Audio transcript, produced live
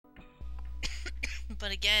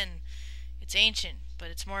But again, it's ancient, but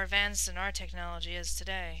it's more advanced than our technology is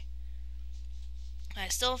today. I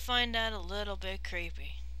still find that a little bit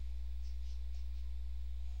creepy.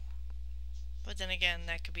 But then again,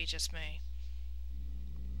 that could be just me.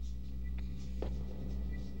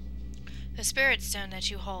 The spirit stone that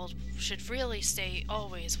you hold should really stay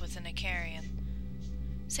always with an Icarian.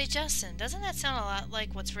 Say, Justin, doesn't that sound a lot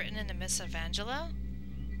like what's written in the myths of Angelo?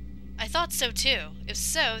 I thought so too. If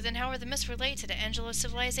so, then how are the myths related to the Angelo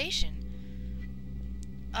civilization?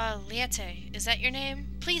 Liete, is that your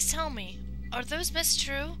name? Please tell me. Are those myths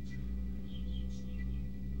true?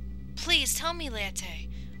 Please tell me, Liete.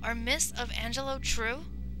 Are myths of Angelo true?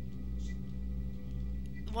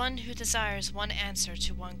 One who desires one answer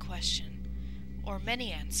to one question, or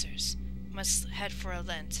many answers, must head for a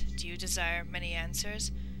Lent. Do you desire many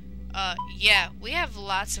answers? Yeah, we have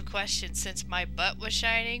lots of questions since my butt was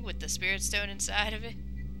shining with the spirit stone inside of it.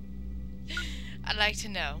 I'd like to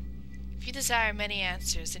know. If you desire many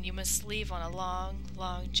answers, then you must leave on a long,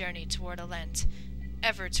 long journey toward a Lent,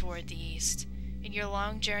 ever toward the east. In your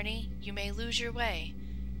long journey, you may lose your way.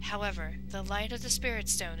 However, the light of the spirit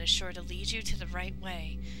stone is sure to lead you to the right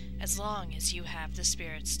way, as long as you have the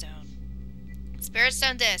spirit stone. Spirit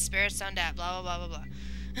stone this, spirit stone that, blah blah blah blah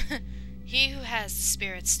blah. He who has the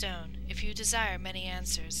spirit stone, if you desire many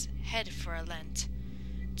answers, head for a Lent.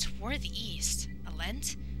 Toward the east? A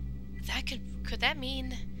Lent? That could that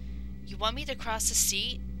mean you want me to cross the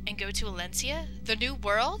sea and go to Alentia? The new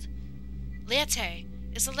world? Liete,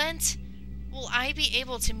 is a Lent? Will I be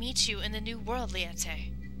able to meet you in the new world,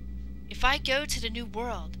 Liete? If I go to the new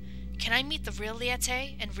world, can I meet the real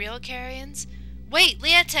Liete and real Icarians? Wait,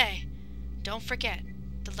 Liete! Don't forget,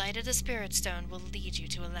 the light of the spirit stone will lead you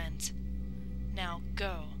to a Lent. Now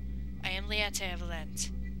go. I am Liete of Lent.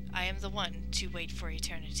 I am the one to wait for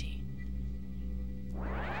eternity.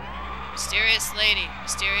 Mysterious lady,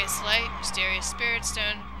 mysterious light, mysterious spirit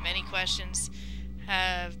stone. Many questions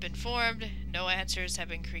have been formed. No answers have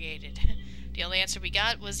been created. The only answer we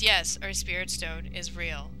got was yes, our spirit stone is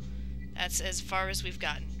real. That's as far as we've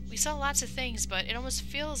gotten. We saw lots of things, but it almost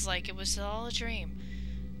feels like it was all a dream.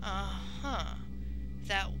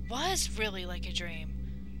 That was really like a dream.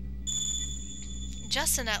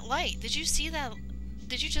 Justin, that light. Did you see that?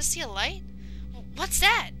 Did you just see a light? What's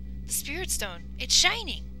that? The spirit stone. It's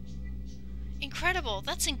shining. Incredible.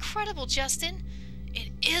 That's incredible, Justin.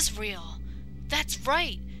 It is real. That's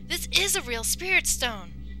right. This is a real spirit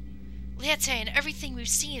stone. Liete and everything we've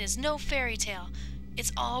seen is no fairy tale.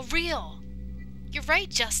 It's all real. You're right,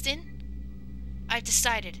 Justin. I've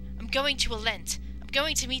decided. I'm going to a Lent. I'm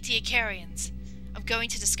going to meet the Icarians. I'm going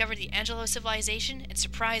to discover the Angelo civilization and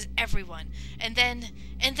surprise everyone. And then...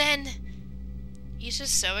 He's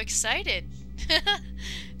just so excited.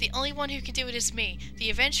 The only one who can do it is me, the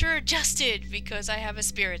adventurer Justin, because I have a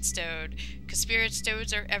spirit stone. Because spirit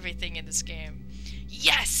stones are everything in this game.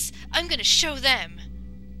 Yes! I'm gonna show them!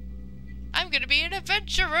 I'm gonna be an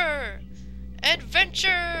adventurer!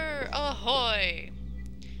 Adventure! Ahoy!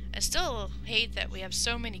 I still hate that we have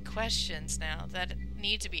so many questions now that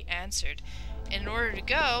need to be answered. In order to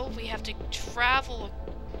go, we have to travel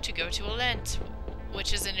to go to a Lent,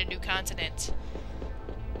 which is in a new continent.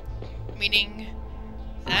 Meaning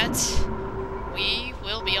that we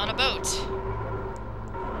will be on a boat.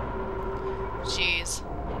 Jeez.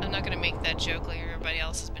 I'm not gonna make that joke like everybody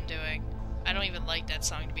else has been doing. I don't even like that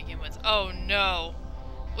song to begin with. Oh no!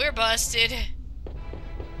 We're busted!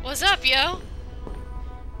 What's up, yo?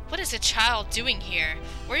 What is a child doing here?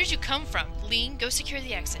 Where did you come from? Lean, go secure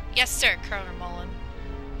the exit. Yes, sir, Colonel Mullen.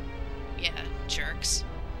 Yeah, jerks.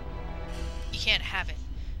 You can't have it.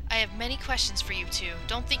 I have many questions for you two.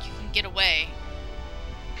 Don't think you can get away.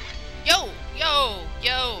 Yo! Yo!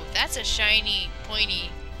 Yo! That's a shiny, pointy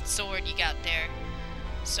sword you got there.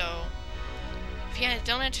 So, if you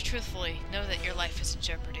don't answer truthfully, know that your life is in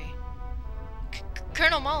jeopardy.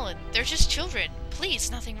 Colonel Mullen, they're just children.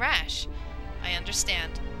 Please, nothing rash. I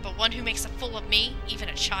understand, but one who makes a fool of me, even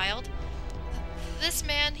a child? This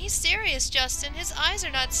man, he's serious, Justin. His eyes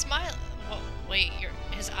are not smiling. Wait,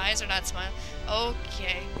 his eyes are not smiling?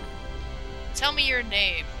 Okay. Tell me your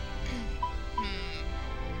name.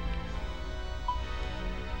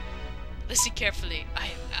 Listen carefully. I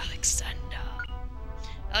am Alexander.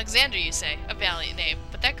 Alexander, you say? A valiant name.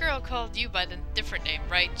 But that girl called you by the different name,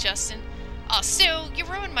 right, Justin? Oh, Sue, you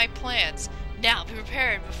ruined my plans. Now, be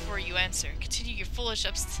prepared before you answer. Continue your foolish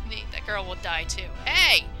obstinate. That girl will die, too.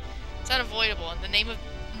 Hey! It's unavoidable.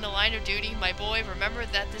 In the line of duty, my boy, remember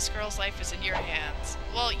that this girl's life is in your hands.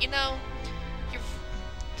 Well, you know,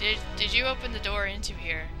 did you open the door into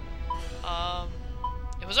here?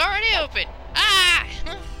 It was already open. Ah!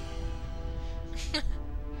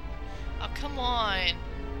 on.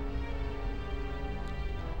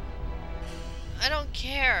 I don't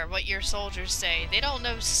care what your soldiers say. They don't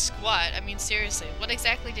know squat. I mean, seriously, what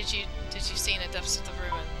exactly did you see in the depths of the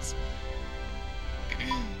ruins?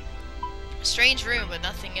 Strange room, but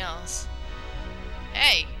nothing else.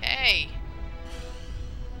 Hey, hey!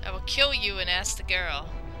 I will kill you and ask the girl.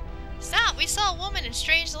 Stop! We saw a woman in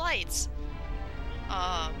strange lights.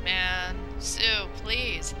 Aw, oh, man. Sue,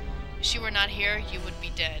 please. If she were not here, you would be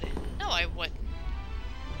dead. No, I wouldn't.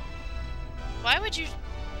 Why would you...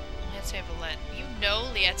 Let's have a let. You know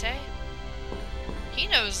Liete? He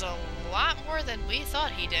knows a lot more than we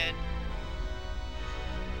thought he did.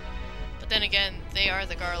 But then again, they are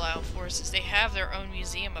the Garlisle forces. They have their own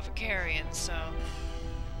museum of Icarians, so...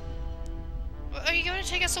 Are you going to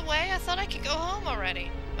take us away? I thought I could go home already.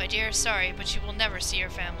 My dear, sorry, but you will never see your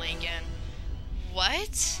family again.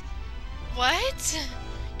 What? What?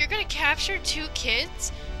 You're going to capture 2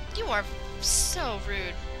 kids? You are so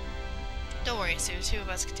rude. Don't worry, Sue. 2 of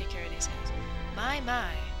us can take care of these guys. My.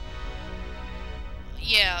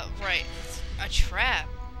 Yeah, right. A trap.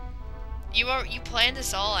 You planned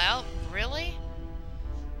this all out? Really?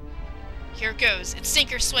 Here it goes. It's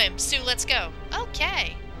sink or swim. Sue, let's go.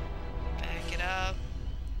 Okay. Back it up.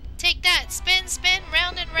 Take that. Spin, spin,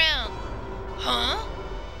 round and round. Huh?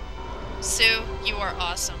 Sue, you are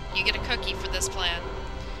awesome. You get a cookie for this plan.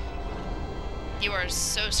 You are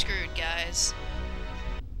so screwed, guys.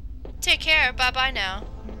 Take care. Bye-bye now.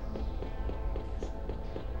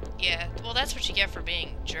 Yeah, well, that's what you get for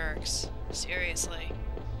being jerks. Seriously.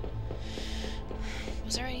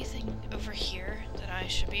 Was there anything over here that I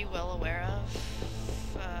should be well aware of?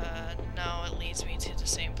 No, it leads me to the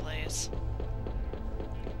same place.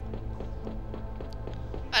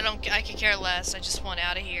 I could care less. I just want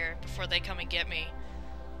out of here before they come and get me.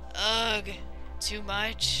 Ugh. Too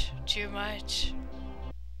much. Too much.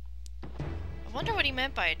 I wonder what he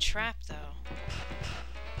meant by a trap, though.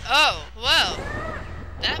 Oh, well.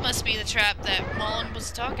 That must be the trap that Mullen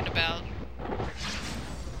was talking about.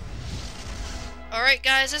 Alright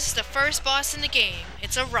guys, this is the first boss in the game.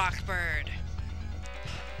 It's a rock bird.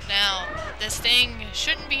 Now, this thing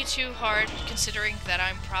shouldn't be too hard considering that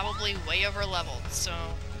I'm probably way over leveled, so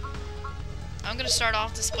I'm gonna start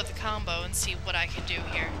off to split the combo and see what I can do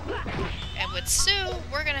here. And with Sue,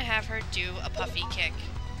 we're gonna have her do a puffy kick.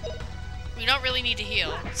 We don't really need to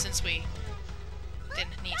heal, since we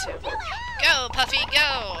didn't need to. Go, Puffy,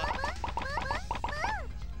 go!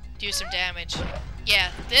 Do some damage.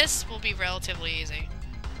 Yeah, this will be relatively easy.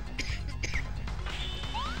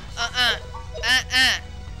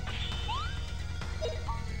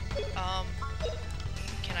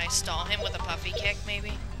 Can I stall him with a puffy kick,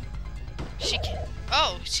 maybe? She can.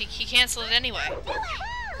 Oh, he canceled it anyway.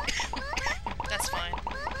 That's fine.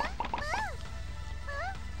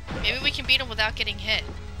 Maybe we can beat him without getting hit.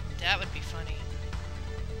 That would be funny.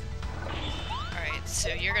 Alright, so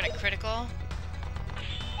you're gonna critical.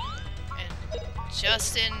 And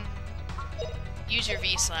Justin, use your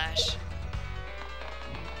V-slash.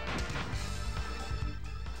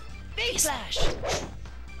 V-slash!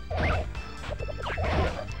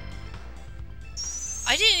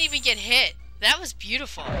 I didn't even get hit. That was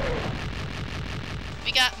beautiful.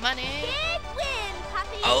 We got money. Big win,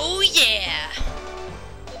 puppy. Oh yeah!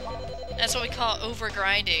 That's what we call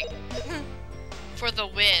over-grinding. For the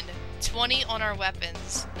win. 20 on our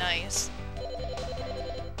weapons. Nice.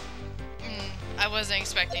 I wasn't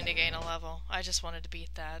expecting to gain a level. I just wanted to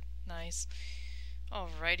beat that. Nice.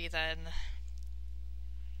 Alrighty then.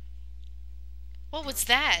 What was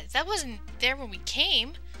that? That wasn't there when we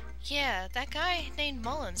came. Yeah, that guy named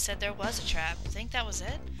Mullen said there was a trap. Think that was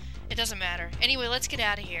it? It doesn't matter. Anyway, let's get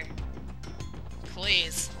out of here.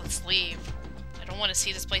 Please, let's leave. I don't want to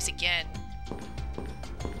see this place again.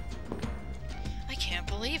 I can't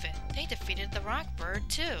believe it. They defeated the Rockbird,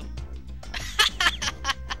 too.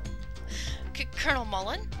 Colonel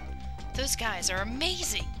Mullen? Those guys are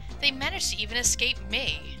amazing. They managed to even escape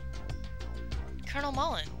me. Colonel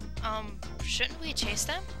Mullen, shouldn't we chase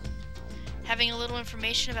them? Having a little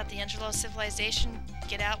information about the Angelo civilization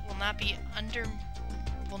get out will not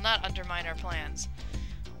undermine our plans.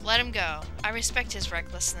 Let him go. I respect his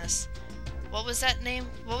recklessness. What was that name?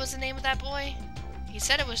 What was the name of that boy? He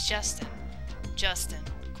said it was Justin. Justin.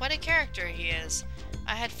 Quite a character he is.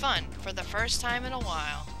 I had fun for the first time in a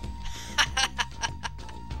while.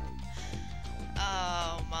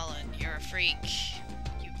 Oh, Mullen, you're a freak.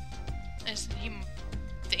 You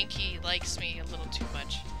think he likes me a little too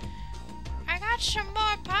much. I got some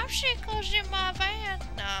more popsicles in my van.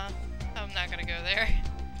 Nah, I'm not gonna go there.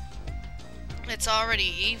 It's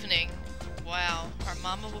already evening. Wow, our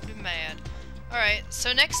mama will be mad. Alright,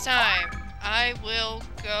 so next time, I will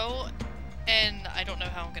go, and I don't know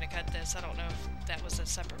how I'm gonna cut this. I don't know if that was a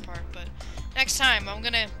separate part, but next time I'm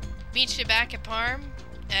gonna meet you back at Parm,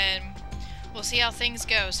 and we'll see how things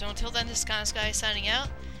go. So until then, this is Sky signing out,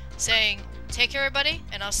 saying take care, everybody,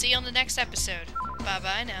 and I'll see you on the next episode. Bye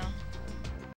bye now.